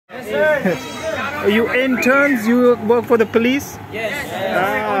Yes, sir. You interns? You work for the police? Yes.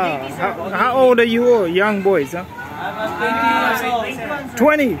 How old are you all? Young boys, huh? I'm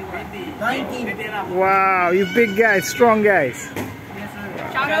 20? 19. Wow, you big guys, strong guys. Yes,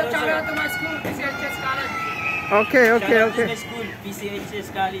 sir. Shout out to my school, PCHS College. Okay. School,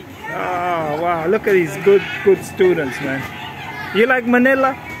 PCHS College. Oh, wow, look at these good students, man. You like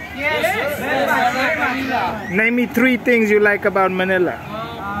Manila? Yes. Manila. Name me 3 things you like about Manila.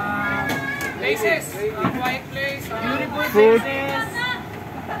 Places, quiet place, beautiful Food. places.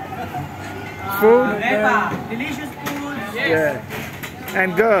 Food? Delicious food. Yeah. And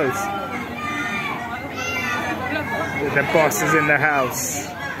girls. The boss is in the house.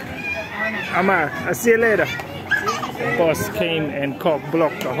 Amar, I'll see you later. The boss came and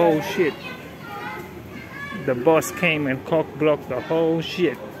cock-blocked the whole shit. The boss came and cock-blocked the whole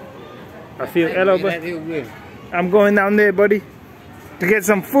shit. I feel hello, buddy. I'm going down there, buddy, to get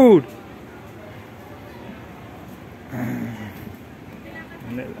some food.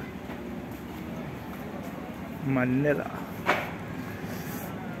 Manila.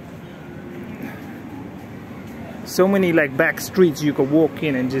 So many like back streets you could walk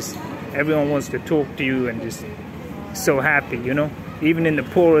in and just everyone wants to talk to you and just so happy, you know. Even in the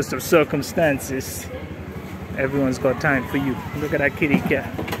poorest of circumstances, everyone's got time for you. Look at that kitty cat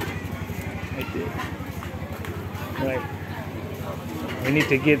right there. Right. We need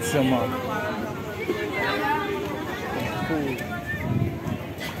to get some